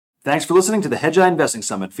Thanks for listening to the Hedgeye Investing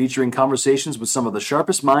Summit, featuring conversations with some of the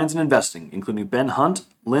sharpest minds in investing, including Ben Hunt,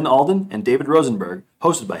 Lynn Alden, and David Rosenberg,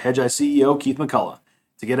 hosted by Hedgeye CEO Keith McCullough.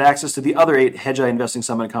 To get access to the other 8 Hedgeye Investing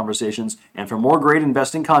Summit conversations and for more great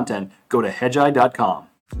investing content, go to hedgeye.com.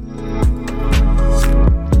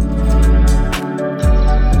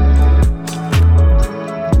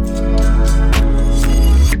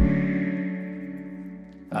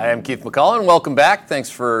 I am Keith McCullough, and welcome back.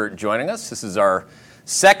 Thanks for joining us. This is our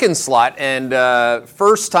second slot and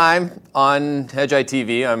first time on Hedgeye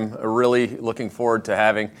TV. I'm really looking forward to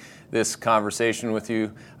having this conversation with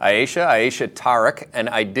you, Ayesha Tariq, and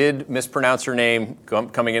I did mispronounce her name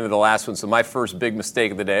coming into the last one, so my first big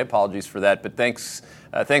mistake of the day. Apologies for that, but thanks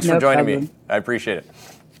for joining me. I appreciate it.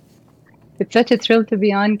 It's such a thrill to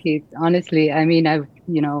be on, Keith. Honestly, I mean, I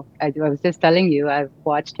was just telling you, I've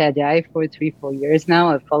watched Hedgeye for 3-4 years now.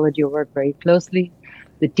 I've followed your work very closely.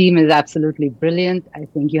 The team is absolutely brilliant. I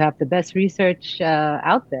think you have the best research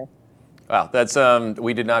out there. Wow, that's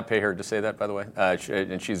we did not pay her to say that, by the way,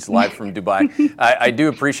 and she's live from Dubai. I do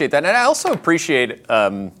appreciate that, and I also appreciate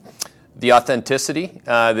the authenticity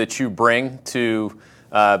that you bring to.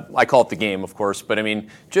 I call it the game, of course, but I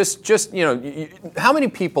mean, just how many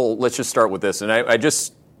people? Let's just start with this, and I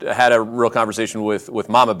just had a real conversation with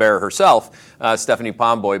Mama Bear herself, Stephanie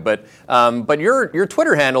Pomboy. But your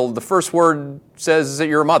Twitter handle, the first word says that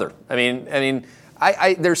you're a mother. I mean.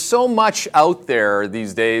 There's so much out there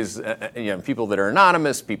these days, people that are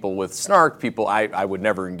anonymous, people with snark, people I would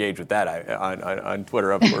never engage with that on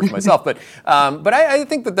Twitter, of course, myself. But I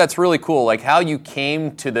think that's really cool, like how you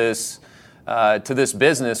came to this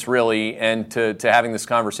business, really, and to having this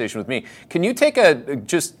conversation with me. Can you take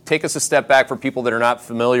us a step back for people that are not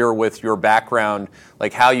familiar with your background,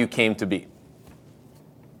 like how you came to be?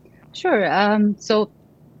 Sure. So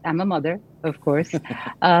I'm a mother, of course,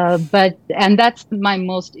 and that's my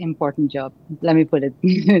most important job. Let me put it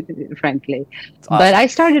frankly. Awesome. But I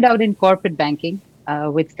started out in corporate banking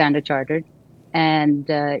with Standard Chartered, and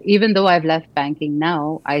even though I've left banking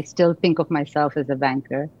now, I still think of myself as a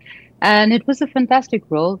banker, and it was a fantastic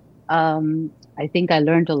role. I think I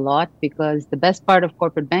learned a lot because the best part of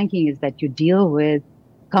corporate banking is that you deal with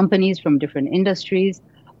companies from different industries,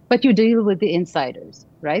 but you deal with the insiders,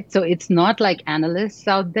 right? So it's not like analysts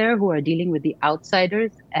out there who are dealing with the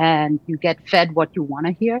outsiders and you get fed what you want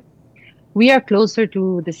to hear. We are closer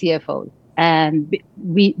to the CFOs, and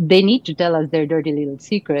they need to tell us their dirty little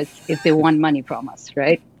secrets if they want money from us,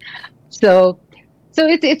 right? So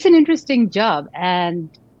it's an interesting job, and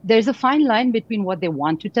there's a fine line between what they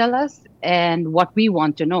want to tell us and what we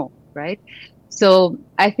want to know, right? So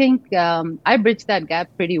I think I bridged that gap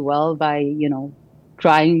pretty well by,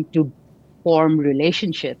 trying to form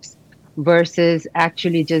relationships versus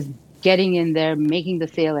actually just getting in there, making the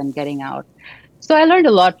sale and getting out. So I learned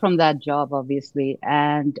a lot from that job, obviously.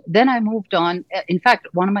 And then I moved on. In fact,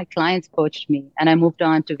 one of my clients poached me and I moved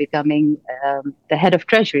on to becoming the head of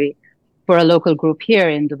treasury for a local group here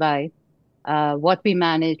in Dubai. What we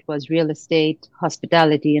managed was real estate,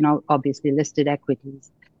 hospitality, and obviously listed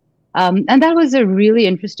equities. And that was a really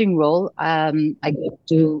interesting role. I got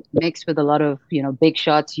to mix with a lot of, big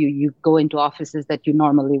shots. You go into offices that you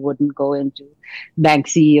normally wouldn't go into. Bank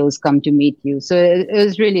CEOs come to meet you. So it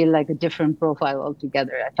was really like a different profile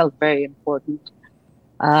altogether. I felt very important.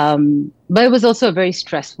 But it was also a very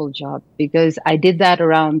stressful job because I did that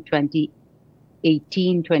around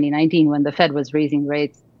 2018, 2019, when the Fed was raising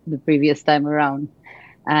rates the previous time around.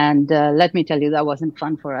 And let me tell you, that wasn't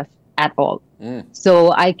fun for us at all.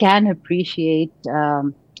 So I can appreciate,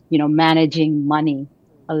 managing money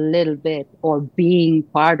a little bit or being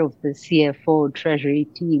part of the CFO treasury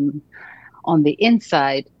team on the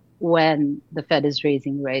inside when the Fed is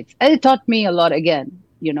raising rates. And it taught me a lot again,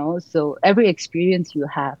 so every experience you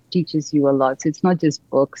have teaches you a lot. So it's not just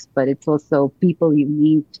books, but it's also people you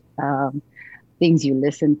meet, things you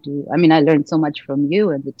listen to. I mean, I learned so much from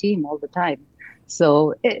you and the team all the time.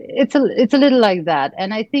 So it's a little like that.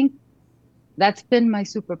 And I think that's been my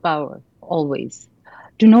superpower always,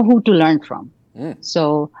 to know who to learn from.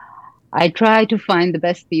 So I try to find the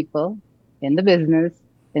best people in the business,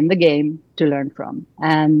 in the game to learn from.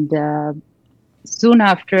 And soon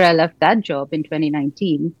after I left that job in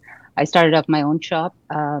 2019, I started up my own shop.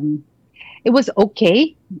 It was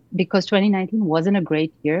okay because 2019 wasn't a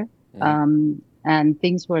great year. And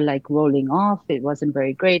things were like rolling off. It wasn't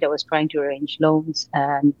very great. I was trying to arrange loans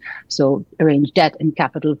and so arrange debt and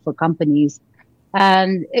capital for companies.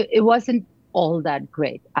 And it wasn't all that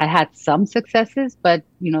great. I had some successes, but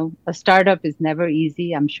a startup is never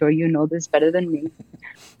easy. I'm sure you know this better than me.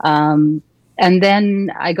 And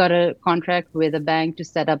then I got a contract with a bank to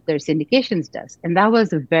set up their syndications desk. And that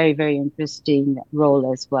was a very, very interesting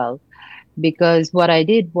role as well. Because what I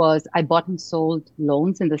did was I bought and sold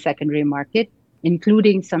loans in the secondary market,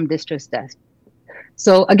 including some distressed debt.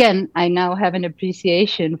 So again, I now have an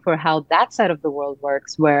appreciation for how that side of the world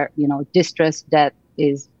works, where, distressed debt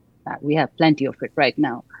is, we have plenty of it right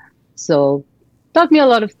now. So taught me a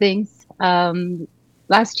lot of things.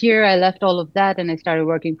 Last year, I left all of that and I started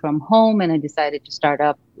working from home, and I decided to start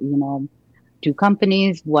up, two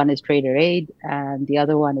companies. One is Traderade and the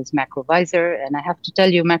other one is Macrovisor. And I have to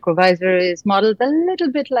tell you, Macrovisor is modeled a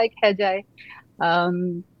little bit like Hedgeye.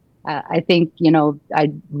 I think,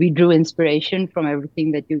 we drew inspiration from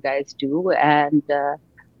everything that you guys do. And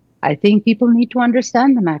I think people need to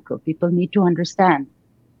understand the macro. People need to understand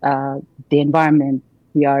the environment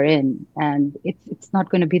we are in. And it's not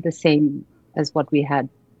going to be the same as what we had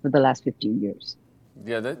for the last 15 years.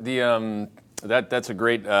 Yeah, that's a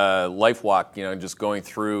great life walk, just going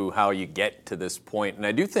through how you get to this point. And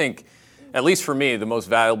I do think, at least for me, the most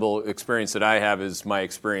valuable experience that I have is my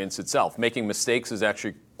experience itself. Making mistakes is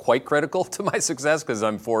actually quite critical to my success, because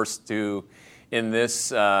I'm forced to, on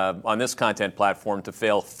this content platform, to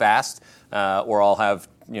fail fast, or I'll have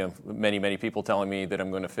many people telling me that I'm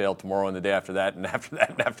going to fail tomorrow and the day after that and after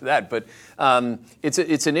that and after that. But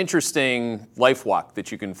it's an interesting life walk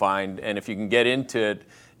that you can find, and if you can get into it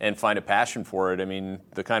and find a passion for it, I mean,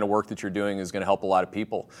 the kind of work that you're doing is going to help a lot of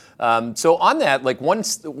people. So on that, like one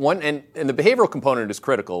and the behavioral component is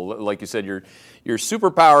critical. Like you said, your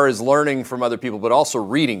superpower is learning from other people, but also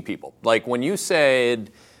reading people. Like when you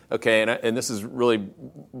said, okay, and this is really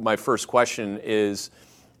my first question is,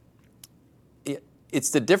 it's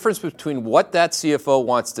the difference between what that CFO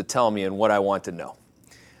wants to tell me and what I want to know.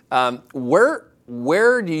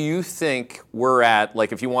 Where do you think we're at?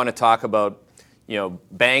 Like if you want to talk about,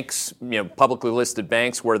 banks, publicly listed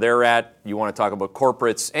banks, where they're at. You want to talk about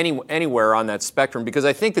corporates, anywhere on that spectrum, because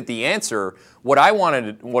I think that the answer, what I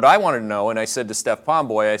wanted to know, and I said to Steph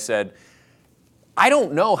Pomboy, I said, I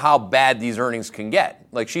don't know how bad these earnings can get.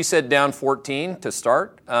 Like she said, down 14 to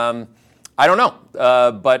start. I don't know,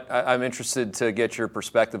 but I'm interested to get your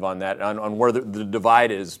perspective on that, on where the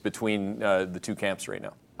divide is between the two camps right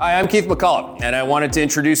now. Hi, I'm Keith McCullough, and I wanted to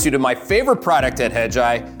introduce you to my favorite product at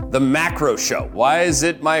Hedgeye, the Macro Show. Why is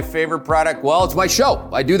it my favorite product? Well, it's my show.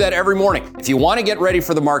 I do that every morning. If you want to get ready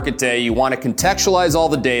for the market day, you want to contextualize all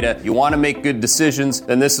the data, you want to make good decisions,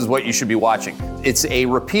 then this is what you should be watching. It's a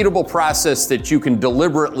repeatable process that you can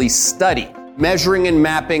deliberately study, measuring and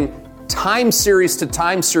mapping time series to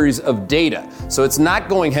time series of data. So it's not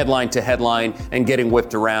going headline to headline and getting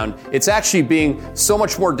whipped around. It's actually being so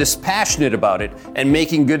much more dispassionate about it and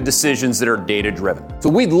making good decisions that are data driven. So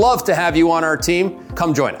we'd love to have you on our team.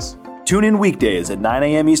 Come join us. Tune in weekdays at 9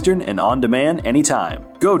 a.m. Eastern and on demand anytime.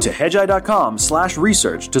 Go to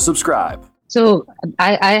hedgeye.com/research to subscribe. So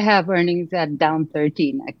I have earnings at down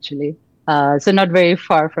 13, actually. So not very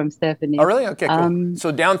far from Stephanie. Oh, really? Okay, cool.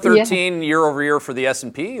 So down 13 year over year for the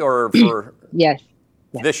S&P, or for yes.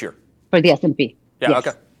 This year? For the S&P. Yeah,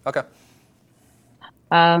 yes. Okay.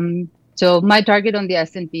 So my target on the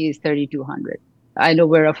S&P is 3,200. I know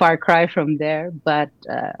we're a far cry from there, but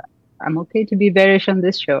I'm okay to be bearish on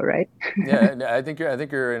this show, right? Yeah, I think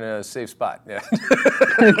you're in a safe spot. Yeah.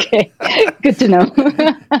 Okay, good to know.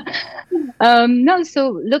 No,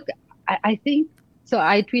 so look, I think. So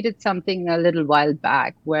I tweeted something a little while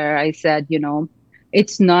back where I said,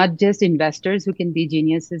 it's not just investors who can be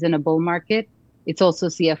geniuses in a bull market. It's also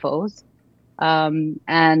CFOs.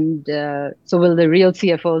 So will the real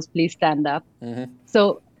CFOs please stand up? Mm-hmm.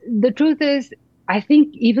 So the truth is, I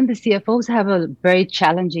think even the CFOs have a very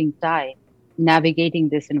challenging time navigating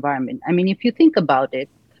this environment. I mean, if you think about it,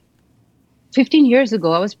 15 years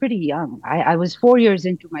ago, I was pretty young. I was 4 years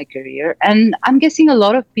into my career. And I'm guessing a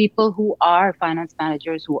lot of people who are finance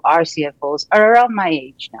managers, who are CFOs, are around my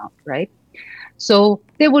age now, right? So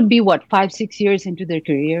they would be, 5-6 years into their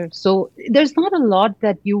career. So there's not a lot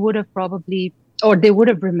that you would have probably, or they would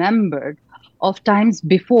have remembered of times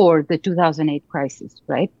before the 2008 crisis,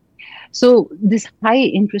 right? So this high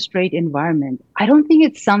interest rate environment, I don't think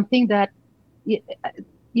it's something that,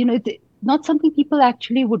 not something people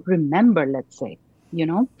actually would remember, let's say,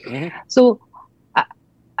 Mm-hmm. So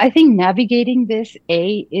I think navigating this,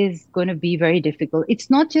 is going to be very difficult.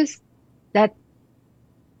 It's not just that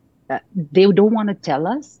they don't want to tell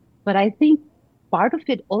us, but I think part of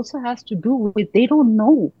it also has to do with they don't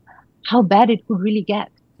know how bad it could really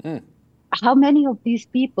get. Mm. How many of these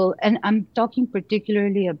people, and I'm talking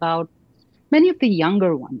particularly about many of the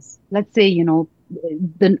younger ones, let's say,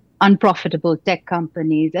 the unprofitable tech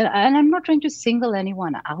companies. And I'm not trying to single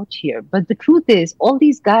anyone out here, but the truth is all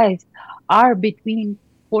these guys are between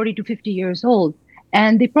 40 to 50 years old,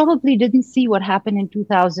 and they probably didn't see what happened in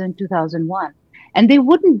 2000, 2001. And they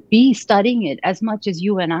wouldn't be studying it as much as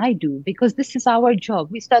you and I do, because this is our job.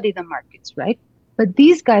 We study the markets, right? But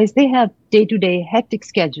these guys, they have day-to-day hectic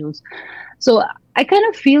schedules. So I kind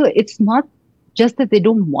of feel it's not just that they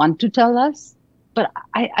don't want to tell us, but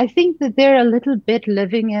I think that they're a little bit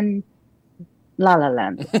living in La La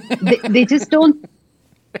Land. They just don't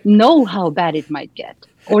know how bad it might get,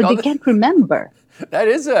 or they can't remember. That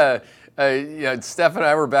is Steph and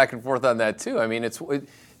I were back and forth on that too. I mean,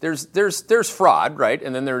 there's fraud, right?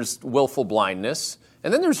 And then there's willful blindness.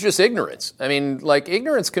 And then there's just ignorance. I mean, like,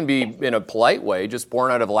 ignorance can be in a polite way, just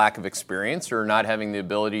born out of a lack of experience or not having the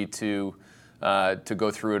ability to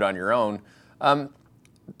go through it on your own.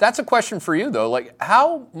 That's a question for you, though. Like,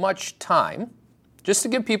 how much time, just to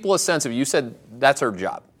give people a sense of, you said that's our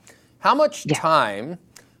job. How much time,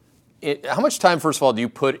 first of all, do you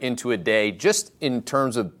put into a day just in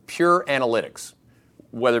terms of pure analytics,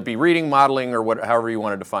 whether it be reading, modeling, or however you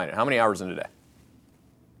want to define it? How many hours in a day?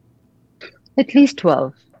 At least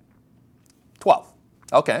 12. 12.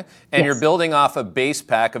 Okay. And Yes. you're building off a base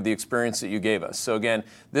pack of the experience that you gave us. So again,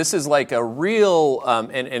 this is like a real,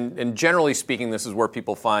 and generally speaking, this is where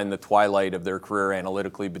people find the twilight of their career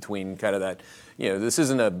analytically between kind of that, this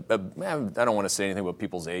isn't I don't want to say anything about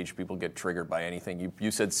people's age. People get triggered by anything. You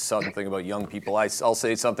said something about young people. I'll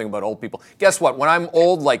say something about old people. Guess what? When I'm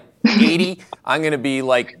old, like 80, I'm going to be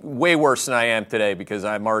like way worse than I am today because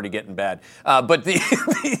I'm already getting bad. But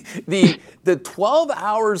the 12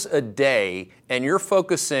 hours a day, and you're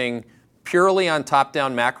focusing purely on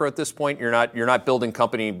top-down macro at this point. You're not building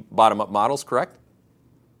company bottom-up models, correct?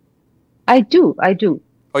 I do.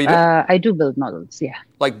 Oh, you do? I do build models, yeah.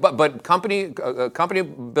 Like, but company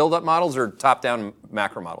build-up models or top-down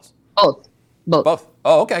macro models? Both.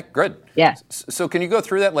 Oh, okay, good. Yeah. So can you go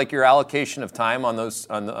through that, like your allocation of time on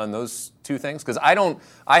those two things? Because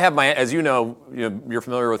I have my, as you know, you're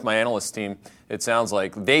familiar with my analyst team. It sounds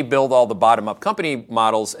like they build all the bottom-up company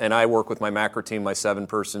models, and I work with my macro team, my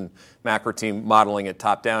 7-person macro team, modeling it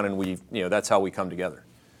top-down, and that's how we come together.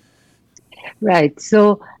 Right.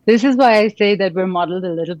 So this is why I say that we're modeled a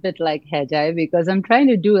little bit like Hedgeye, because I'm trying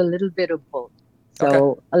to do a little bit of both.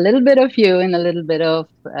 So a little bit of you and a little bit of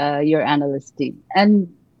your analyst team.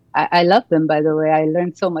 And I love them, by the way. I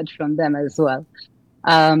learned so much from them as well.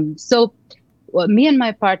 Me and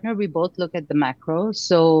my partner, we both look at the macro.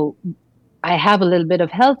 So I have a little bit of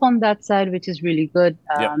help on that side, which is really good.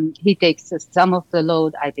 He takes some of the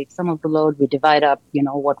load. I take some of the load. We divide up,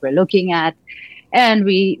 what we're looking at. And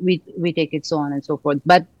we take it so on and so forth.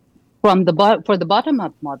 But for the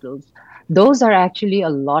bottom-up models, those are actually a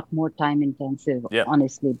lot more time intensive,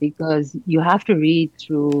 honestly, because you have to read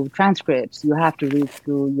through transcripts. You have to read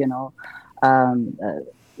through,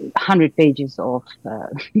 100 pages of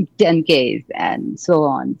 10Ks and so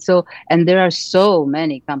on. And there are so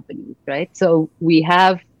many companies, right? So we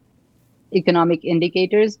have economic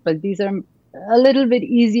indicators, but these are a little bit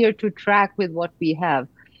easier to track with what we have.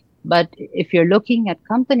 But if you're looking at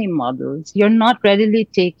company models, you're not readily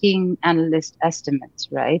taking analyst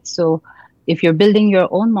estimates, right? So if you're building your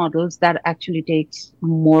own models, that actually takes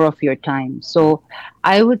more of your time. So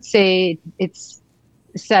I would say it's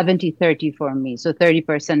 70-30 for me. So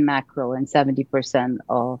 30% macro and 70%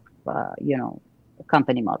 of,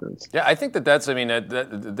 company models. Yeah, I think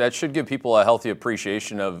that should give people a healthy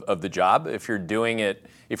appreciation of the job if you're doing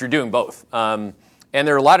both. And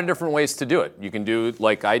there are a lot of different ways to do it. You can do it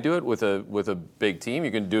like I do it with a big team.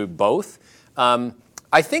 You can do both.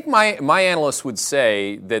 I think my analysts would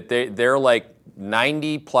say that they're like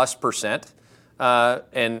 90+%,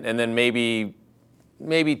 and then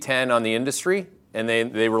maybe 10 on the industry, and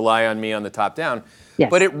they rely on me on the top down. Yes.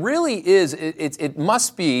 But it really is. It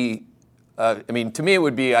must be. To me, it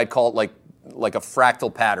would be. I'd call it like a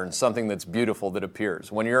fractal pattern, something that's beautiful that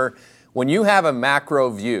appears when you have a macro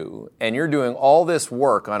view and you're doing all this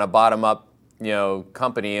work on a bottom-up,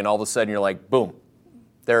 company, and all of a sudden you're like, boom,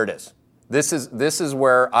 there it is. This is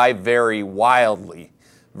where I vary wildly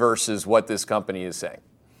versus what this company is saying.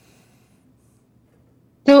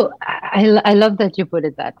 So I love that you put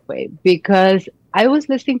it that way, because I was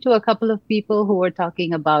listening to a couple of people who were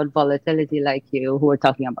talking about volatility like you, who were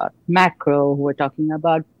talking about macro, who were talking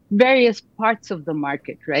about various parts of the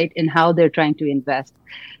market, right, and how they're trying to invest.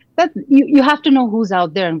 That you have to know who's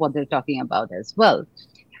out there and what they're talking about as well.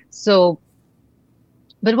 So,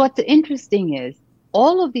 but what's interesting is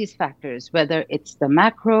all of these factors, whether it's the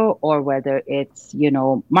macro or whether it's,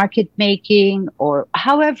 market making or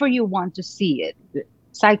however you want to see it,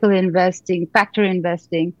 cycle investing, factor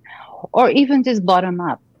investing, or even just bottom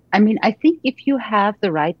up. I mean, I think if you have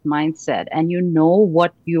the right mindset and you know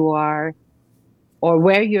what you are or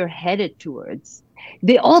where you're headed towards,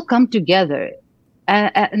 they all come together.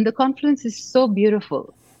 And the confluence is so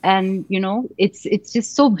beautiful. And, it's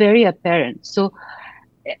just so very apparent. So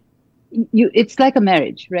it's like a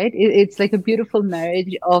marriage, right? It's like a beautiful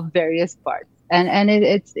marriage of various parts. And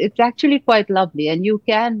it's actually quite lovely. And you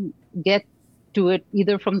can get to it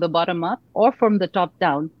either from the bottom up or from the top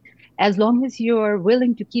down, as long as you're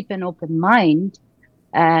willing to keep an open mind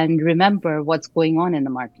and remember what's going on in the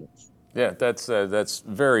markets. Yeah, that's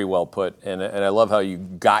very well put, and I love how you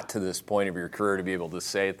got to this point of your career to be able to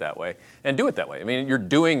say it that way and do it that way. I mean, you're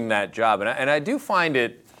doing that job, and I do find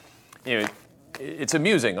it, it's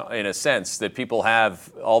amusing in a sense that people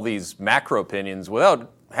have all these macro opinions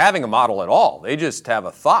without having a model at all. They just have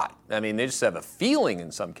a thought. I mean, they just have a feeling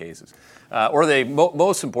in some cases, or they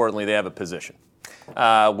most importantly they have a position,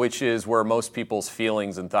 which is where most people's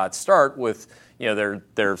feelings and thoughts start with.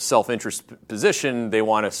 Their self-interest position, they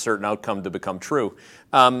want a certain outcome to become true.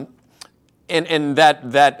 And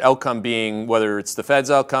that outcome being whether it's the Fed's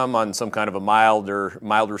outcome on some kind of a mild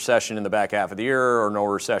recession in the back half of the year or no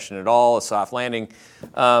recession at all, a soft landing.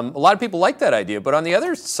 A lot of people like that idea. But on the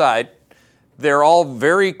other side, they're all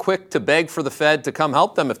very quick to beg for the Fed to come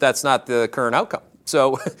help them if that's not the current outcome.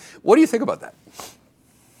 So what do you think about that?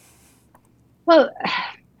 Well,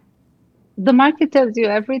 the market tells you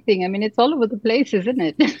everything. I mean, it's all over the place, isn't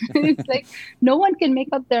it? It's like no one can make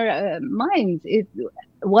up their minds.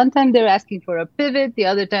 One time they're asking for a pivot, the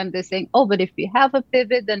other time they're saying, "Oh, but if we have a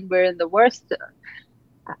pivot, then we're in the worst."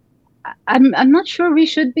 I'm not sure we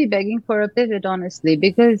should be begging for a pivot, honestly,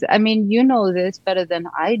 because I mean, you know this better than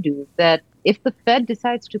I do, that if the Fed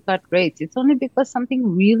decides to cut rates, it's only because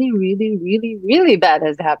something really, really, really, really bad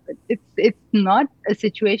has happened. It's not a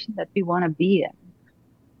situation that we want to be in.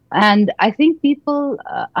 And I think people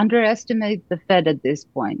underestimate the Fed at this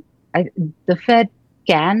point. The Fed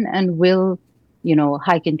can and will,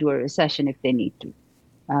 hike into a recession if they need to.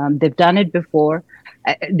 They've done it before.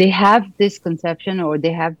 They have this conception or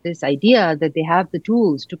they have this idea that they have the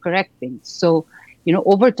tools to correct things. So,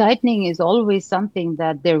 over tightening is always something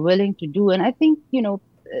that they're willing to do. And I think,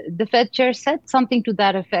 the Fed chair said something to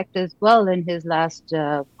that effect as well in his last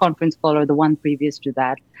conference call or the one previous to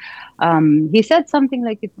that. He said something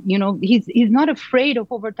like, he's not afraid of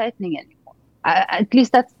over tightening anymore. At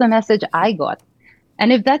least that's the message I got.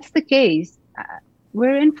 And if that's the case,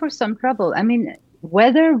 we're in for some trouble. I mean,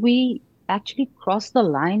 whether we actually cross the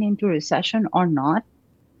line into recession or not,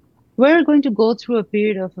 we're going to go through a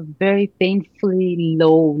period of a very painfully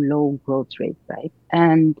low growth rate, right?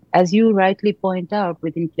 And as you rightly point out,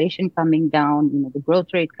 with inflation coming down, the growth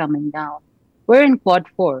rate coming down, we're in quad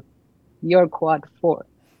 4. You're quad 4.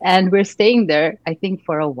 And we're staying there, I think,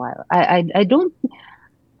 for a while. I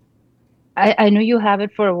know you have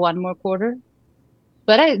it for one more quarter,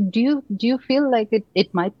 but do you feel like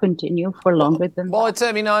it might continue for longer than that?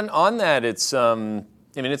 Well, on that, it's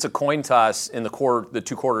it's a coin toss in the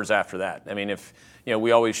 2 quarters after that. I mean, if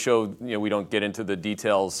we always show, we don't get into the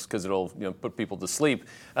details because it'll put people to sleep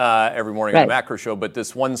every morning on the macro show. But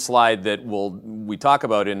this one slide that we talk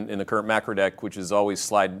about in the current macro deck, which is always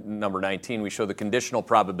slide number 19, we show the conditional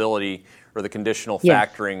probability or the conditional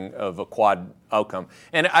factoring of a quad outcome.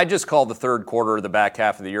 And I just call the third quarter or the back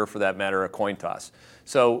half of the year, for that matter, a coin toss.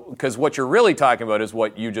 So, because what you're really talking about is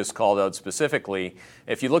what you just called out specifically.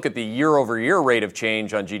 If you look at the year-over-year rate of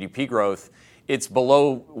change on GDP growth, it's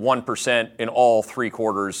below 1% in all 3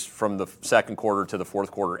 quarters from the second quarter to the fourth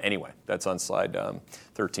quarter anyway. That's on slide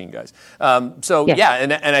 13, guys. And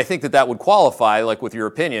I think that would qualify, like with your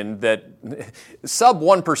opinion, that sub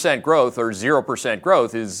 1% growth or 0%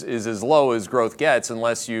 growth is as low as growth gets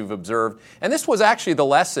unless you've observed. And this was actually the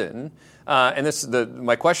lesson.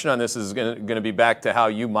 My question on this is going to be back to how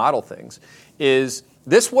you model things.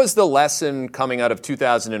 This was the lesson coming out of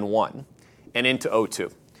 2001 and into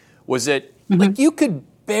 2002. Was it like you could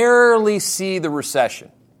barely see the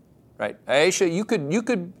recession, right? Ayesha, you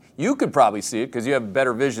could probably see it because you have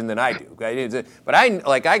better vision than I do. Okay? But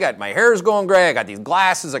I got my hair's going gray. I got these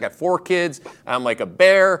glasses. I got 4 kids. I'm like a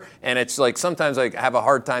bear, and it's like sometimes I have a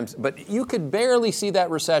hard time. But you could barely see that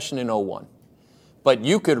recession in 2001. But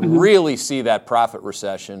you could really see that profit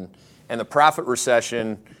recession, and the profit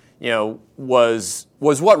recession, was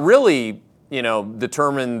what really,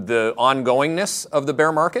 determined the ongoingness of the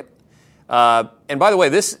bear market. And by the way,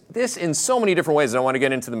 this in so many different ways, I don't want to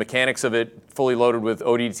get into the mechanics of it, fully loaded with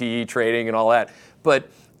ODTE trading and all that. But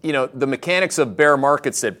the mechanics of bear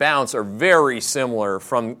markets that bounce are very similar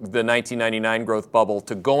from the 1999 growth bubble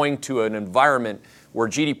to going to an environment where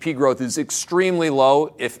GDP growth is extremely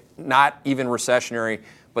low, if not even recessionary,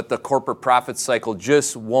 but the corporate profit cycle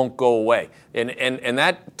just won't go away. And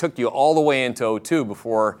that took you all the way into '02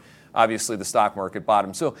 before, obviously, the stock market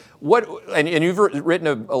bottomed. So and you've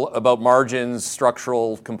written about margins,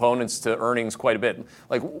 structural components to earnings quite a bit.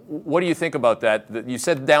 Like, what do you think about that? You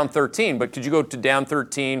said down 13, but could you go to down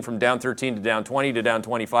 13, from down 13 to down 20 to down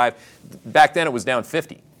 25? Back then it was down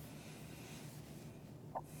 50.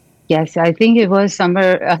 Yes, I think it was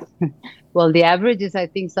somewhere, well, the average is, I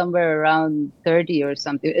think, somewhere around 30 or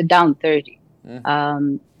something, down 30.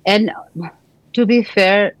 Mm-hmm. And to be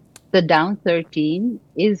fair, the down 13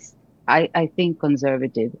 is, I think,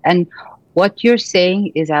 conservative. And what you're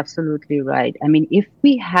saying is absolutely right. I mean, if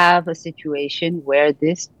we have a situation where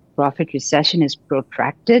this profit recession is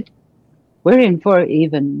protracted, we're in for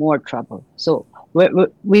even more trouble. So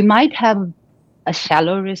we might have a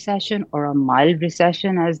shallow recession or a mild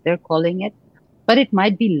recession, as they're calling it, but it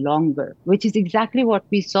might be longer, which is exactly what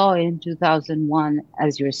we saw in 2001,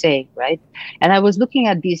 as you're saying, right? And I was looking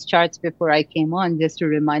at these charts before I came on just to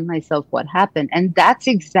remind myself what happened. And that's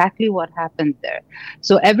exactly what happened there.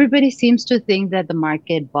 So everybody seems to think that the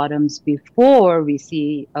market bottoms before we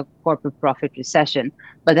see a corporate profit recession,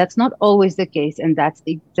 but that's not always the case. And that's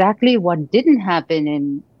exactly what didn't happen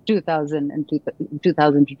in 2000 to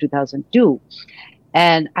 2002.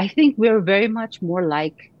 And I think we're very much more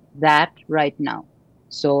like that right now.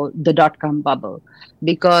 So the dot-com bubble,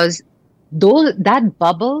 because that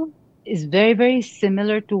bubble is very, very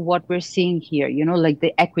similar to what we're seeing here, like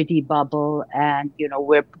the equity bubble. And,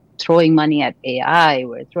 we're throwing money at AI,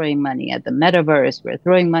 we're throwing money at the metaverse, we're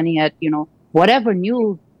throwing money at, whatever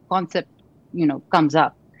new concept, comes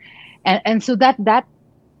up. And so that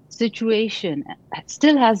situation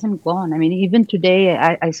still hasn't gone. I mean, even today,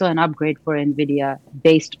 I saw an upgrade for NVIDIA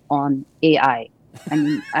based on AI. I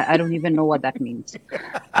mean, I don't even know what that means.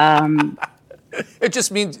 It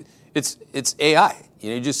just means it's AI.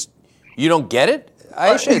 You don't get it,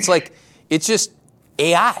 Ayesha. It's just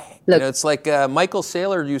AI. Look, it's like Michael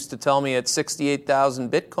Saylor used to tell me at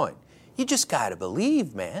 68,000 Bitcoin. You just got to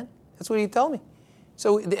believe, man. That's what he told me.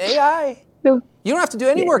 So the AI, you don't have to do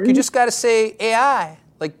any work. You just got to say AI,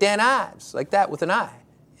 like Dan Ives, like that with an I,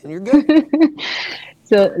 and you're good.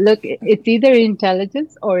 So look, it's either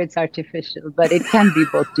intelligence or it's artificial, but it can be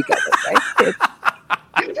both together, right?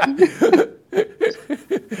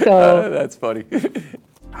 That's funny.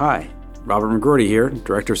 Hi, Robert McGroarty here,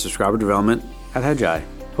 Director of Subscriber Development at Hedgeye.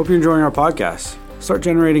 Hope you're enjoying our podcast. Start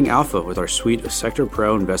generating alpha with our suite of Sector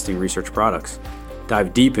Pro investing research products.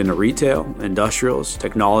 Dive deep into retail, industrials,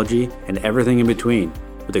 technology, and everything in between,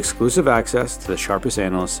 with exclusive access to the sharpest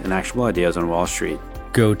analysts and actionable ideas on Wall Street.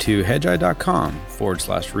 Go to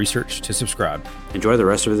hedgeye.com/research to subscribe. Enjoy the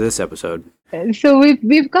rest of this episode. So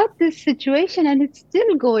we've got this situation and it's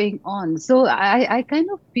still going on. So I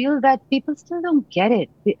kind of feel that people still don't get it.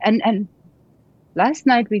 And last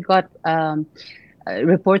night we got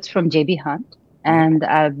reports from JB Hunt, and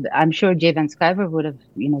I'm sure Jay Van Sciver would have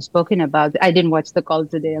spoken about. I didn't watch the call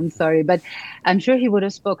today. I'm sorry, but I'm sure he would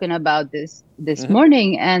have spoken about this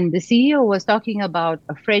morning. And the CEO was talking about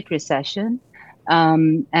a freight recession.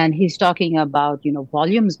 And he's talking about,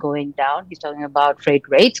 volumes going down. He's talking about freight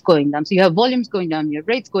rates going down. So you have volumes going down, you have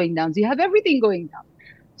rates going down. So you have everything going down.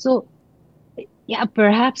 So yeah,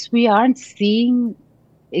 perhaps we aren't seeing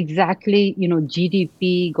exactly,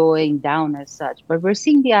 GDP going down as such, but we're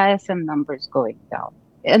seeing the ISM numbers going down,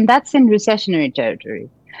 and that's in recessionary territory.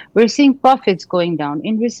 We're seeing profits going down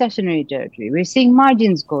in recessionary territory. We're seeing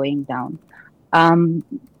margins going down.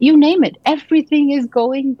 You name it, everything is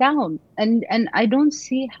going down. And I don't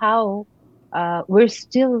see how we're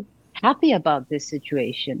still happy about this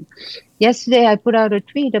situation. Yesterday, I put out a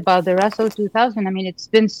tweet about the Russell 2000. I mean, it's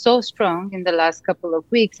been so strong in the last couple of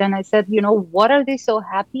weeks. And I said, what are they so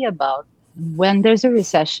happy about? When there's a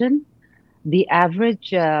recession, the average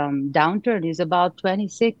downturn is about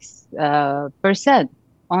 26%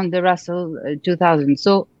 on the Russell 2000.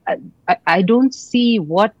 So I don't see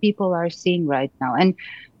what people are seeing right now. And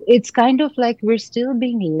it's kind of like we're still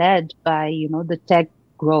being led by, the tech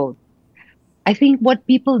growth. I think what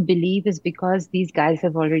people believe is because these guys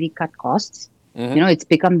have already cut costs. Mm-hmm. It's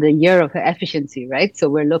become the year of efficiency, right? So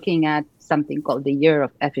we're looking at something called the year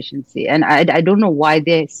of efficiency. And I don't know why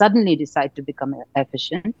they suddenly decide to become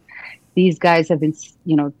efficient. These guys have been,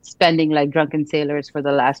 spending like drunken sailors for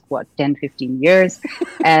the last, 10, 15 years.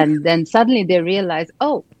 And then suddenly they realize,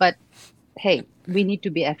 but hey, we need to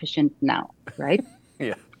be efficient now, right?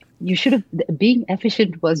 Yeah. You should have, being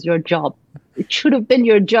efficient was your job. It should have been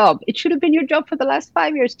your job. It should have been your job for the last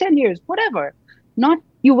 5 years, 10 years, whatever. Not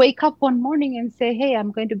you wake up one morning and say, hey,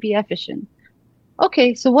 I'm going to be efficient.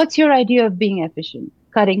 Okay, so what's your idea of being efficient?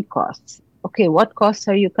 Cutting costs. Okay, what costs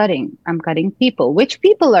are you cutting? I'm cutting people. Which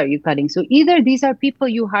people are you cutting? So either these are people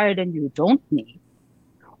you hired and you don't need,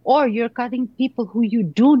 or you're cutting people who you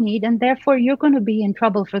do need, and therefore you're going to be in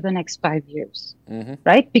trouble for the next 5 years,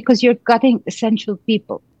 right? Because you're cutting essential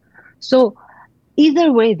people. So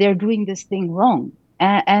either way, they're doing this thing wrong.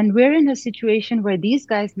 And we're in a situation where these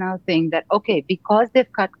guys now think that, okay, because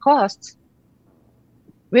they've cut costs,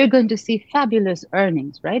 we're going to see fabulous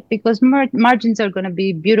earnings, right? Because margins are going to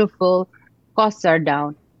be beautiful, costs are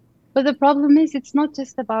down. But the problem is, it's not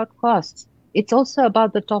just about costs. It's also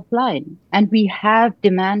about the top line. And we have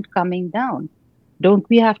demand coming down. Don't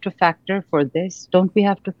we have to factor for this? Don't we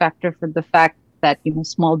have to factor for the fact that,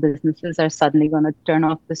 small businesses are suddenly going to turn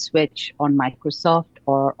off the switch on Microsoft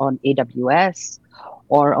or on AWS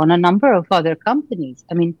or on a number of other companies?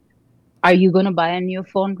 I mean, are you going to buy a new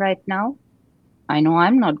phone right now? I know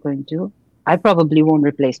I'm not going to. I probably won't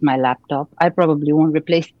replace my laptop. I probably won't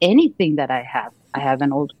replace anything that I have. I have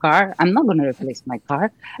an old car. I'm not going to replace my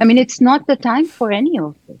car. I mean, it's not the time for any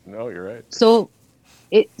of it. No, you're right. So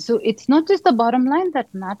it's not just the bottom line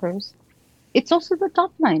that matters. It's also the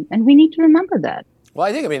top line. And we need to remember that. Well,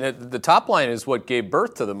 I think, the top line is what gave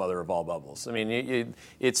birth to the mother of all bubbles. I mean,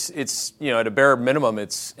 it's at a bare minimum,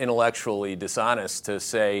 it's intellectually dishonest to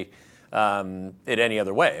say it any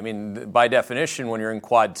other way. I mean, by definition, when you're in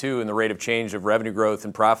quad 2 and the rate of change of revenue growth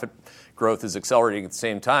and profit growth is accelerating at the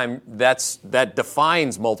same time, that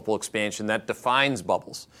defines multiple expansion, that defines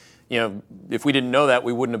bubbles. If we didn't know that,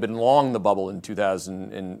 we wouldn't have been long the bubble in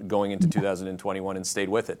 2000 and going into 2021 and stayed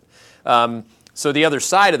with it. So the other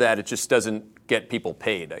side of that, it just doesn't get people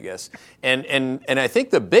paid, I guess. And I think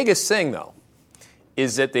the biggest thing, though,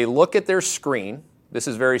 is that they look at their screen. This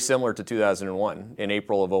is very similar to 2001, in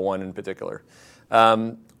April of 2001 in particular,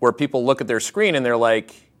 where people look at their screen and they're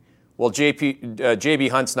like, well, JB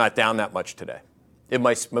Hunt's not down that much today. It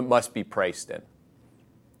must be priced in.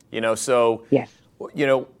 So, yes.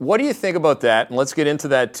 What do you think about that? And let's get into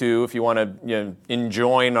that too, if you want to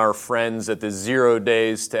enjoin our friends at the 0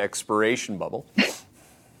 days to expiration bubble.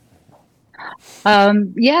 So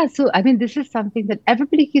I mean, this is something that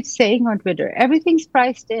everybody keeps saying on Twitter. Everything's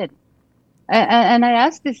priced in. And I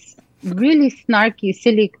asked this really snarky,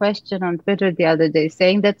 silly question on Twitter the other day,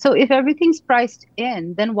 saying that, so if everything's priced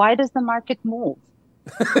in, then why does the market move?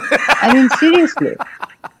 I mean, seriously.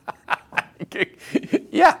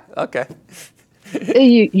 Yeah, okay.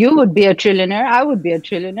 You would be a trillionaire. I would be a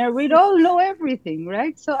trillionaire. We'd all know everything,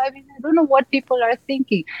 right? So, I mean, I don't know what people are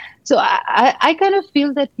thinking. So I kind of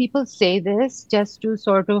feel that people say this just to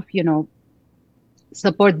sort of,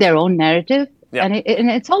 support their own narrative. Yeah. And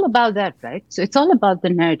it's all about that, right? So it's all about the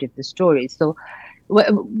narrative, the story. So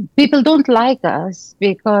people don't like us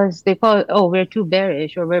because they call, we're too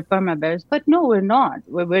bearish or we're perma-bearish. But no, we're not.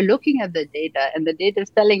 We're looking at the data and the data is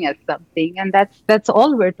telling us something. And that's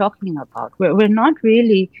all we're talking about. We're not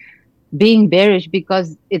really being bearish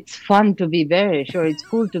because it's fun to be bearish or it's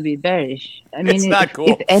cool to be bearish. I mean, it's not cool.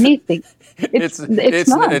 If anything, it's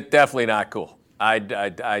not. It's definitely not cool.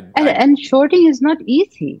 And shorting is not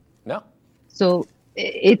easy. No. So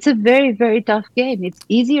it's a very, very tough game. It's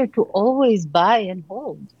easier to always buy and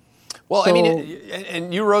hold. Well, I mean,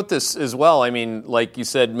 and you wrote this as well. I mean, like you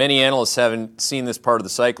said, many analysts haven't seen this part of the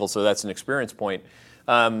cycle, so that's an experience point.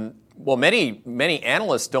 Well, many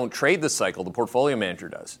analysts don't trade the cycle. The portfolio manager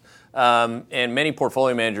does. And many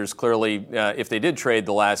portfolio managers clearly, if they did trade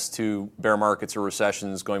the last 2 bear markets or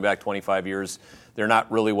recessions going back 25 years, they're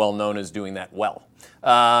not really well known as doing that well.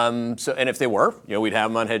 And if they were, we'd have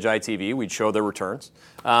them on Hedgeye TV. We'd show their returns.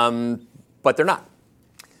 But they're not.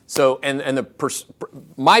 So, and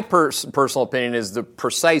my personal opinion is the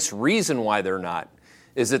precise reason why they're not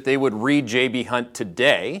is that they would read JB Hunt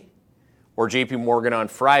today or JP Morgan on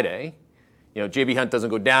Friday. JB Hunt doesn't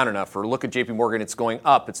go down enough, or look at JP Morgan, it's going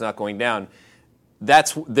up, it's not going down. They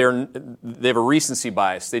have a recency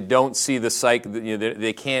bias. They don't see the cycle.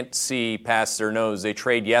 They can't see past their nose. They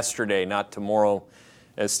trade yesterday, not tomorrow.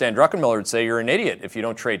 As Stan Druckenmiller would say, you're an idiot if you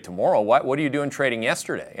don't trade tomorrow. What are you doing trading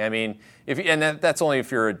yesterday? I mean, that's only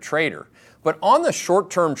if you're a trader. But on the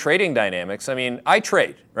short-term trading dynamics, I mean, I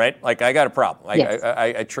trade, right? Like, I got a problem. Yes.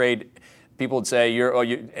 I trade. People would say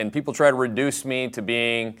and people try to reduce me to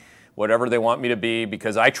being whatever they want me to be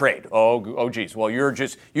because I trade. Oh geez. Well,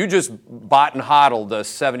 you just bought and hodled a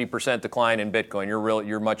 70% decline in Bitcoin.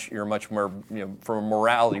 You're much more, from a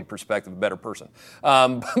morality perspective, a better person.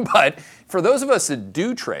 But for those of us that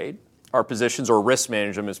do trade our positions or risk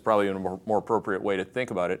manage them is probably a more appropriate way to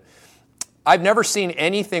think about it. I've never seen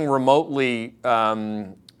anything remotely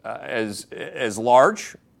as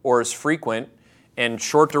large or as frequent and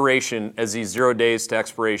short duration as these 0 days to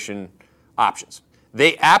expiration options.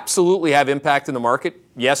 They absolutely have impact in the market.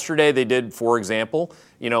 Yesterday they did, for example,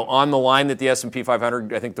 on the line that the S&P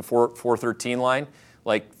 500, I think the 413 line,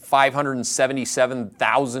 like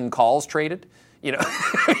 577,000 calls traded.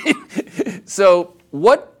 So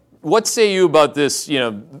what say you about this?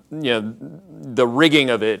 The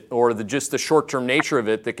rigging of it, or just the short-term nature of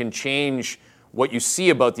it, that can change what you see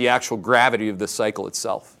about the actual gravity of the cycle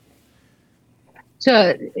itself.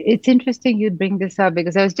 So it's interesting you bring this up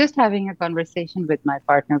because I was just having a conversation with my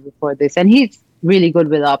partner before this, and he's really good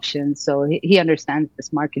with options, so he understands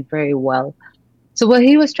this market very well. So what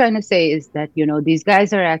he was trying to say is that, these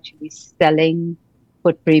guys are actually selling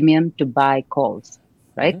put premium to buy calls,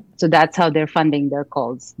 right? Mm-hmm. So that's how they're funding their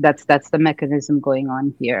calls. That's the mechanism going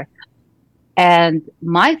on here. And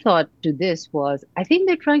my thought to this was, I think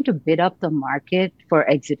they're trying to bid up the market for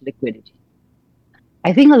exit liquidity.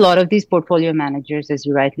 I think a lot of these portfolio managers, as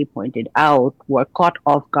you rightly pointed out, were caught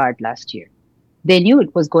off guard last year. They knew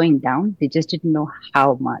it was going down. They just didn't know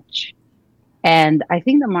how much. And I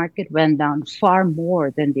think the market went down far more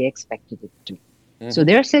than they expected it to. Mm-hmm. So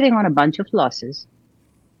they're sitting on a bunch of losses,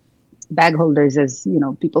 bag holders, as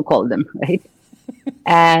people call them, right?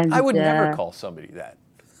 And I would never call somebody that.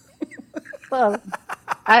 Well,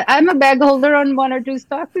 I'm a bag holder on one or two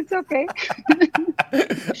stocks. It's okay.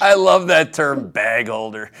 I love that term, bag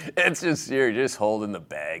holder. It's just, you're just holding the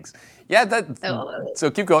bags. Yeah,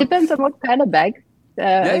 so keep going. Depends on what kind of bag.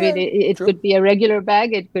 It could be a regular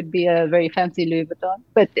bag. It could be a very fancy Louis Vuitton.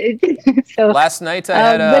 But so last night I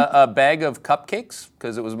had a bag of cupcakes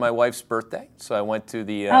because it was my wife's birthday. So I went to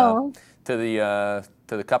the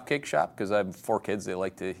cupcake shop because I have 4 kids. They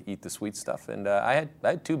like to eat the sweet stuff, and I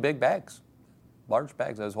had 2 big bags. Large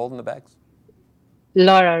bags. I was holding the bags.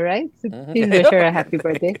 Laura, right? So please wish her a happy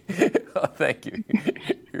birthday. Oh, thank you.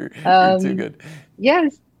 You're too good.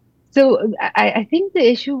 Yes. So I think the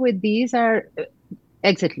issue with these are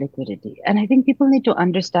exit liquidity. And I think people need to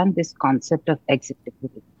understand this concept of exit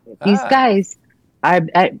liquidity. These guys are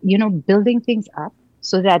building things up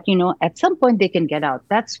so that, at some point they can get out.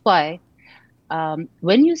 That's why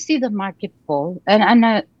when you see the market fall,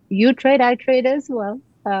 and you trade, I trade as well.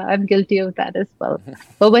 I'm guilty of that as well.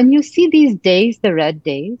 But when you see these days, the red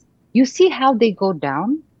days, you see how they go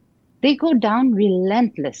down. They go down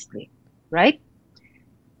relentlessly, right?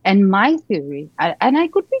 And my theory, and I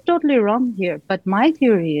could be totally wrong here, but my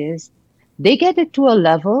theory is they get it to a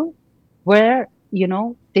level where,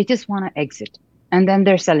 they just want to exit and then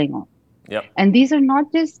they're selling off. Yep. And these are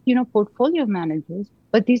not just, portfolio managers,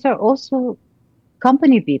 but these are also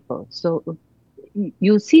company people. So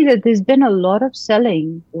you see that there's been a lot of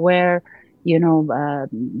selling where,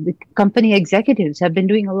 the company executives have been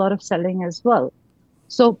doing a lot of selling as well.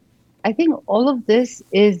 So I think all of this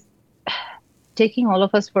is taking all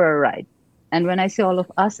of us for a ride. And when I say all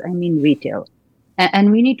of us, I mean retail.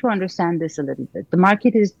 And we need to understand this a little bit. The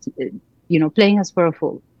market is, playing us for a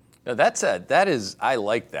fool. Now I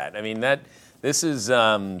like that. I mean, this is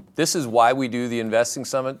why we do the Investing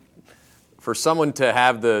Summit. For someone to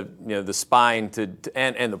have the spine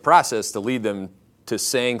and the process to lead them to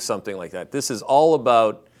saying something like that. This is all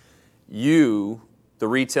about you, the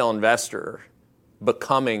retail investor,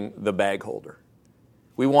 becoming the bag holder.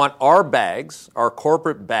 We want our bags, our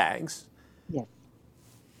corporate bags,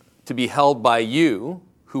 to be held by you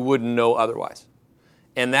who wouldn't know otherwise.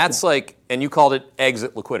 And that's and you called it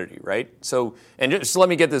exit liquidity, right? So, and just let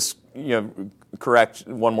me get this correct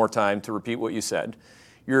one more time to repeat what you said.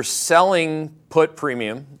 You're selling put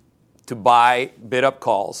premium to buy bid up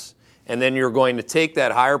calls, and then you're going to take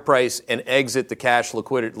that higher price and exit the cash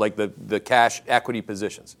liquidity, like the cash equity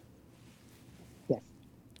positions. Yes.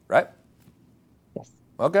 Right? Yes.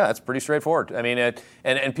 Okay, that's pretty straightforward. I mean,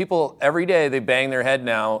 and people every day, they bang their head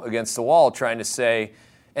now against the wall trying to say,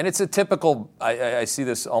 and it's a typical, I see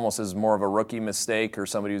this almost as more of a rookie mistake or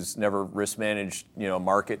somebody who's never risk managed,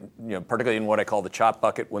 market, particularly in what I call the chop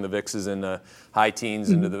bucket when the VIX is in the high teens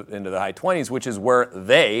into the high 20s, which is where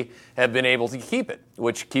they have been able to keep it,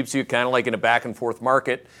 which keeps you kind of like in a back and forth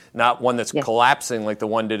market, not one that's collapsing like the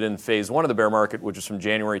one did in phase 1 of the bear market, which is from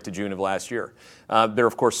January to June of last year. There are,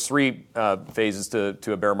 of course, 3 phases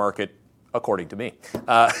to a bear market according to me.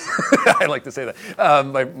 I like to say that.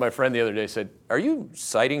 My friend the other day said, "Are you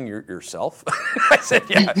citing yourself?" I said,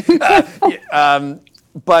 "Yeah."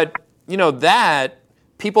 But that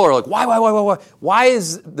people are like, why? Why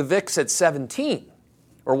is the VIX at 17?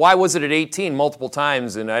 Or why was it at 18 multiple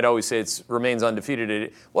times? And I'd always say it remains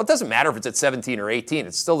undefeated. Well, it doesn't matter if it's at 17 or 18.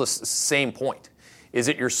 It's still the same point. Is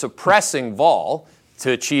that you're suppressing vol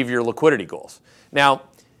to achieve your liquidity goals. Now,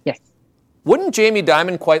 yes. Wouldn't Jamie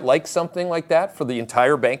Dimon quite like something like that for the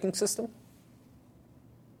entire banking system?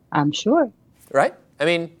 I'm sure. Right? I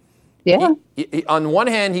mean, yeah. He, on one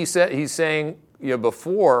hand, he's saying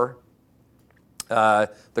before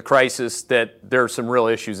the crisis that there are some real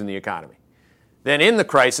issues in the economy. Then in the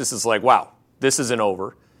crisis, it's like, wow, this isn't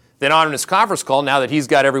over. Then on his conference call, now that he's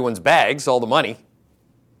got everyone's bags, all the money,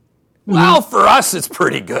 well, for us, it's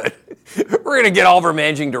pretty good. We're going to get all of our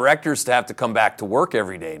managing directors to have to come back to work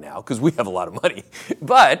every day now because we have a lot of money.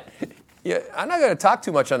 But I'm not going to talk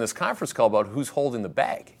too much on this conference call about who's holding the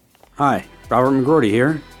bag. Hi, Robert McGroarty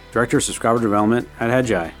here, Director of Subscriber Development at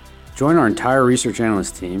Hedgeye. Join our entire research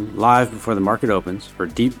analyst team live before the market opens for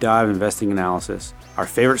deep dive investing analysis, our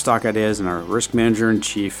favorite stock ideas, and our risk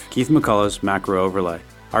manager-in-chief, Keith McCullough's macro overlay.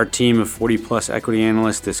 Our team of 40-plus equity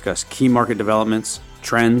analysts discuss key market developments,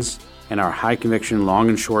 trends, and our high-conviction long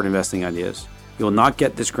and short investing ideas. You will not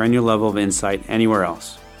get this granular level of insight anywhere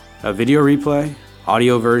else. A video replay,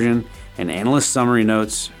 audio version, and analyst summary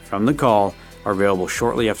notes from the call are available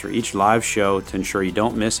shortly after each live show to ensure you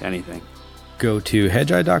don't miss anything. Go to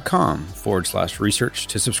hedgeye.com/research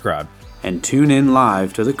to subscribe. And tune in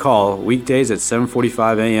live to the call weekdays at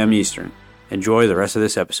 7:45 a.m. Eastern. Enjoy the rest of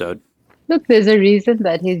this episode. Look, there's a reason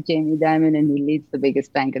that he's Jamie Dimon and he leads the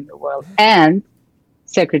biggest bank in the world. And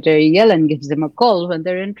Secretary Yellen gives him a call when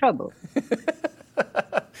they're in trouble.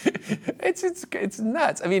 It's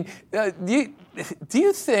nuts. I mean, do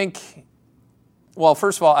you think? Well,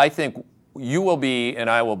 first of all, I think you will be,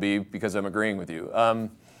 and I will be, because I'm agreeing with you.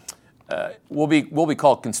 We'll be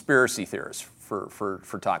called conspiracy theorists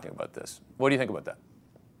for talking about this. What do you think about that?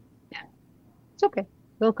 Yeah, it's okay.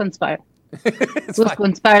 We'll conspire. We'll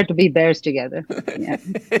conspire to be bears together. Yeah,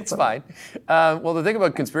 it's fine. Well, the thing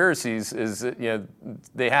about conspiracies is that,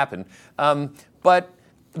 they happen. But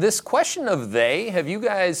this question of have you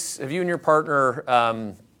and your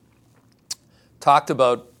partner talked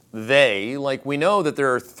about they? Like, we know that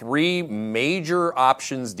there are three major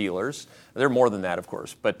options dealers. There are more than that, of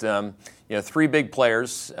course, but three big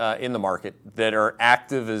players in the market that are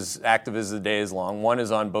active as the day is long. One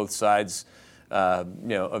is on both sides,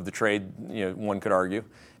 of the trade. One could argue,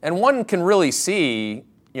 and one can really see,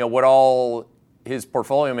 what all his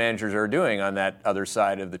portfolio managers are doing on that other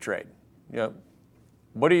side of the trade.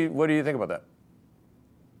 What do you think about that?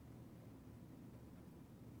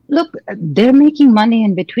 Look, they're making money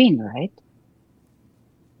in between, right?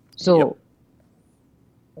 So. Yep.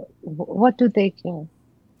 What do they care?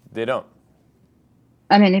 They don't.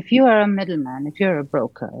 I mean, if you are a middleman, if you're a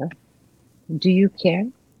broker, do you care?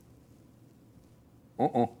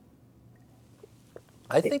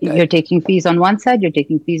 I think you're taking fees on one side, you're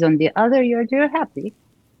taking fees on the other. You're happy.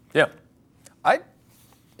 Yeah,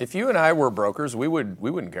 if you and I were brokers, we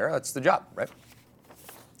wouldn't care. That's the job, right?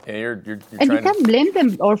 And you're and you can't blame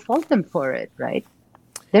them or fault them for it, right?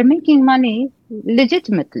 They're making money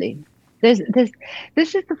legitimately. This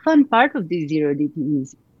is the fun part of these zero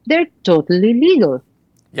DTEs. They're totally legal.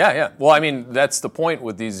 Yeah. Well, I mean, that's the point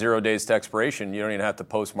with these 0 days to expiration. You don't even have to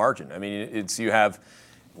post margin. I mean,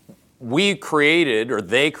 they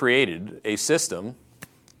created a system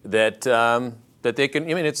that they can.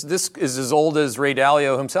 I mean, this is as old as Ray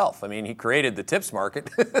Dalio himself. I mean, he created the tips market.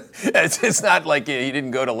 It's not like he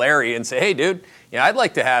didn't go to Larry and say, "Hey, dude, I'd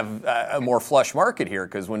like to have a more flush market here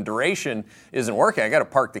because when duration isn't working, I got to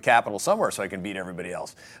park the capital somewhere so I can beat everybody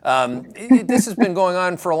else." This has been going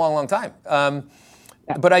on for a long, long time.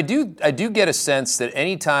 But I do get a sense that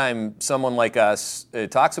anytime someone like us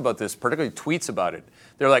talks about this, particularly tweets about it,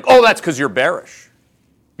 they're like, "Oh, that's because you're bearish.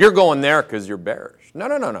 You're going there because you're bearish." No.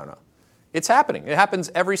 It's happening. It happens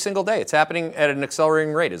every single day. It's happening at an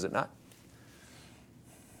accelerating rate, is it not?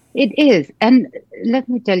 It is. And let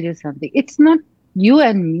me tell you something. It's not you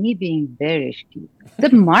and me being bearish, Keith.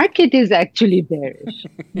 The market is actually bearish.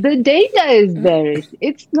 The data is bearish.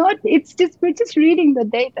 We're just reading the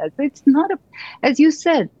data. So it's not as you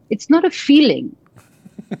said, it's not a feeling.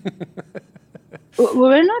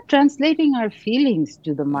 We're not translating our feelings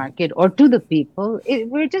to the market or to the people.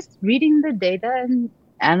 We're just reading the data and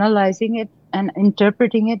analyzing it and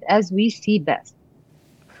interpreting it as we see best.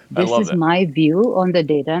 This is my view on the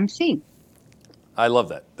data I'm seeing. I love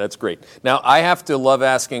that. That's great. Now, I have to love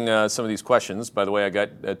asking some of these questions. By the way, I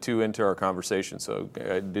got 2 into our conversation, so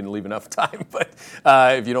I didn't leave enough time. But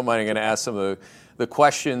if you don't mind, I'm going to ask some of the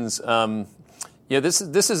questions. This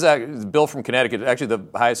is Bill from Connecticut. Actually, the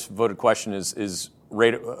highest voted question is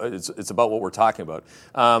it's about what we're talking about.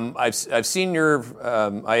 I've seen your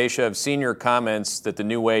Ayesha. I've seen your comments that the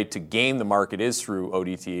new way to game the market is through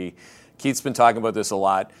ODT. Keith's been talking about this a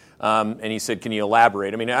lot. And he said, can you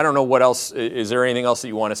elaborate? I mean, I don't know what else. Is there anything else that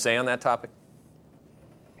you want to say on that topic?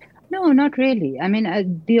 No, not really. I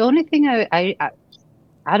mean, the only thing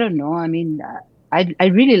I don't know. I mean, I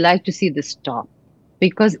really like to see this stop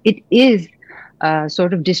because it is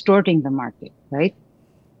sort of distorting the market, right?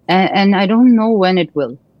 And I don't know when it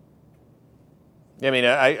will. I mean,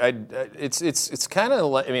 it's kind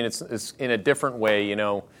of like, I mean, it's in a different way, you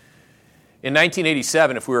know. In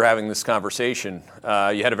 1987, if we were having this conversation,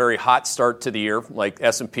 you had a very hot start to the year. Like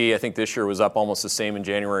S&P, I think this year was up almost the same in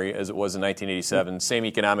January as it was in 1987. Same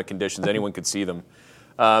economic conditions, anyone could see them.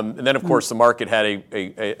 And then, of course, the market had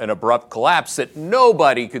an abrupt collapse that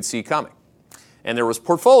nobody could see coming. And there was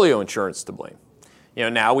portfolio insurance to blame. You know,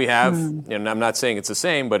 now we have, and I'm not saying it's the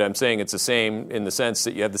same, but I'm saying it's the same in the sense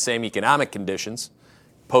that you have the same economic conditions,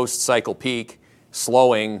 post-cycle peak,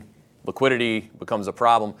 slowing, liquidity becomes a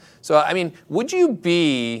problem. So, I mean, would you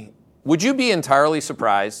be entirely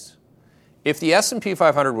surprised if the S&P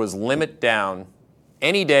 500 was limit down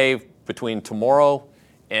any day between tomorrow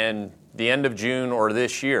and the end of June or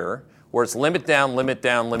this year, where it's limit down,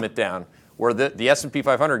 where the S&P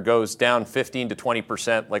 500 goes down 15 to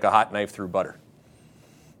 20% like a hot knife through butter?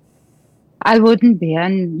 I wouldn't be.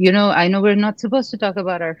 And, you know, I know we're not supposed to talk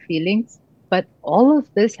about our feelings, but all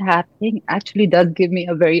of this happening actually does give me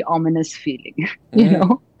a very ominous feeling, you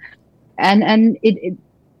know? And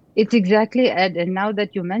it's exactly, Ed, and now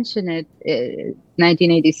that you mention it,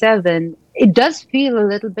 1987, it does feel a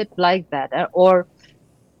little bit like that, or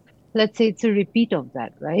let's say it's a repeat of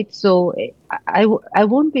that, right? So I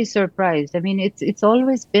won't be surprised. I mean, it's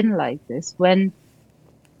always been like this. When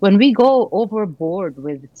we go overboard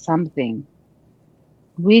with something,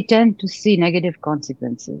 we tend to see negative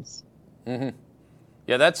consequences. Mm-hmm.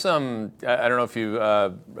 Yeah, that's I don't know if you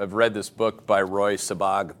have read this book by Roy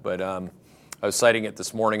Sabag, but I was citing it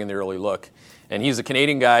this morning in the early look, and he's a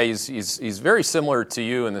Canadian guy. He's very similar to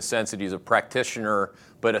you in the sense that he's a practitioner,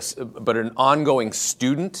 but an ongoing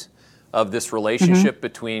student of this relationship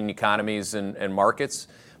between economies and markets.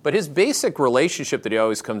 But his basic relationship that he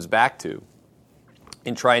always comes back to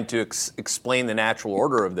in trying to explain the natural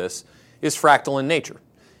order of this is fractal in nature.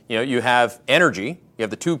 You know, you have energy. You have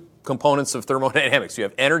the two components of thermodynamics. You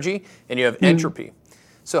have energy and you have entropy.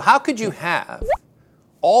 So how could you have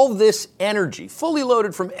all this energy, fully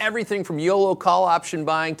loaded from everything from YOLO call option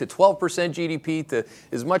buying to 12% GDP to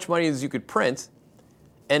as much money as you could print,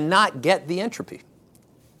 and not get the entropy?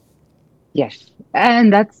 Yes,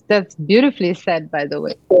 and that's beautifully said, by the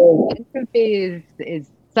way. Entropy is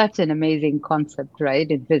such an amazing concept, right,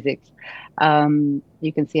 in physics. You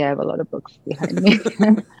can see I have a lot of books behind me.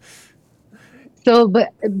 So,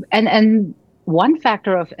 but and one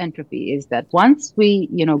factor of entropy is that once we,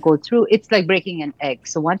 go through, it's like breaking an egg.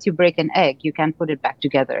 So once you break an egg, you can't put it back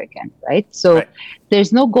together again, right? So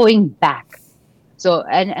there's no going back. So,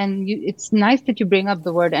 it's nice that you bring up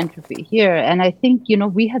the word entropy here. And I think,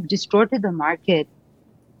 we have distorted the market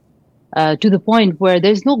to the point where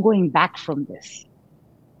there's no going back from this.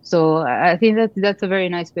 So I think that's a very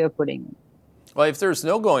nice way of putting it. Well, if there's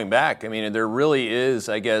no going back, I mean, there really is,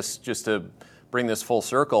 I guess, just to bring this full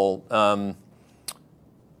circle,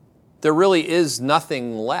 there really is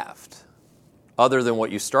nothing left other than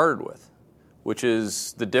what you started with, which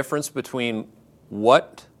is the difference between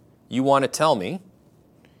what you want to tell me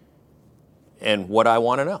and what I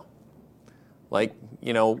want to know. Like,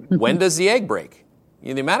 when does the egg break?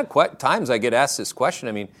 The amount of times I get asked this question,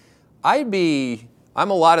 I mean, I'm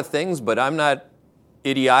a lot of things, but I'm not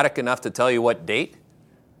idiotic enough to tell you what date.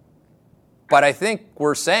 But I think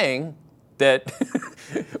we're saying that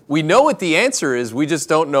we know what the answer is, we just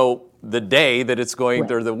don't know the day that it's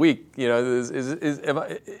going, or the week. Am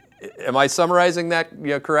I summarizing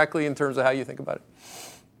that correctly in terms of how you think about it?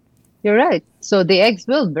 You're right. So the eggs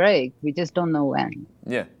will break. We just don't know when.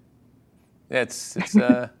 Yeah. It's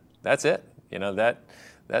that's it.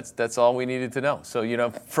 That's all we needed to know. So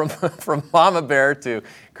from mama bear to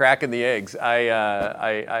cracking the eggs,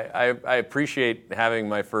 I appreciate having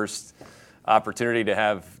my first opportunity to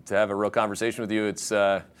have a real conversation with you.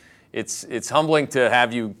 It's humbling to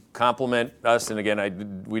have you compliment us. And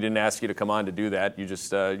again, we didn't ask you to come on to do that. You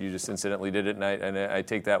just incidentally did it, and I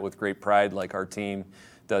take that with great pride, like our team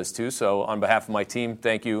does too. So on behalf of my team,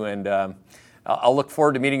 thank you, and I'll look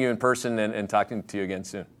forward to meeting you in person and talking to you again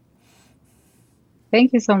soon.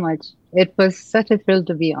 Thank you so much. It was such a thrill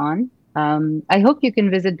to be on. I hope you can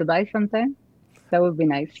visit Dubai sometime. That would be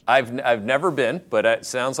nice. I've never been, but it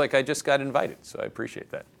sounds like I just got invited, so I appreciate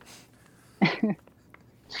that.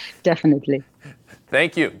 Definitely.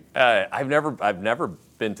 Thank you. I've never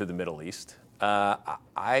been to the Middle East.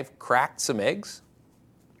 I've cracked some eggs.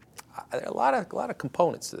 A lot of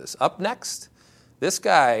components to this. Up next, this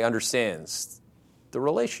guy understands the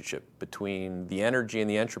relationship between the energy and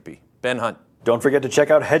the entropy. Ben Hunt. Don't forget to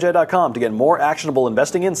check out Hedgeye.com to get more actionable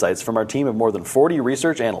investing insights from our team of more than 40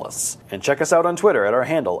 research analysts. And check us out on Twitter at our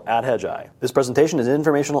handle, @Hedgeye. This presentation is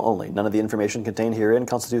informational only. None of the information contained herein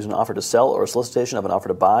constitutes an offer to sell or a solicitation of an offer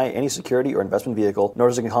to buy any security or investment vehicle, nor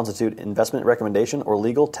does it constitute investment recommendation or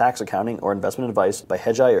legal, tax, accounting, or investment advice by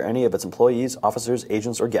Hedgeye or any of its employees, officers,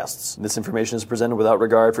 agents, or guests. This information is presented without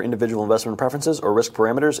regard for individual investment preferences or risk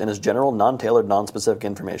parameters and is general, non-tailored, non-specific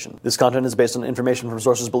information. This content is based on information from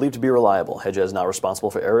sources believed to be reliable. Hedgeye is not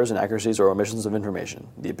responsible for errors, inaccuracies, or omissions of information.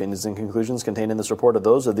 The opinions and conclusions contained in this report are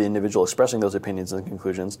those of the individual expressing those opinions and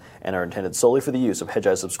conclusions and are intended solely for the use of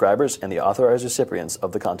Hedgeye subscribers and the authorized recipients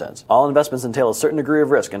of the content. All investments entail a certain degree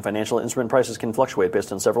of risk, and financial instrument prices can fluctuate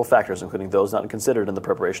based on several factors, including those not considered in the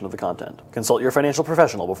preparation of the content. Consult your financial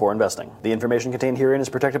professional before investing. The information contained herein is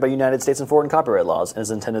protected by United States and foreign copyright laws and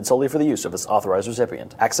is intended solely for the use of its authorized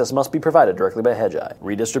recipient. Access must be provided directly by Hedgeye.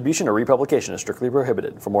 Redistribution or republication is strictly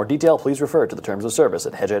prohibited. For more detail, please refer to the terms of service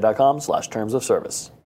at hedgeye.com/terms of service.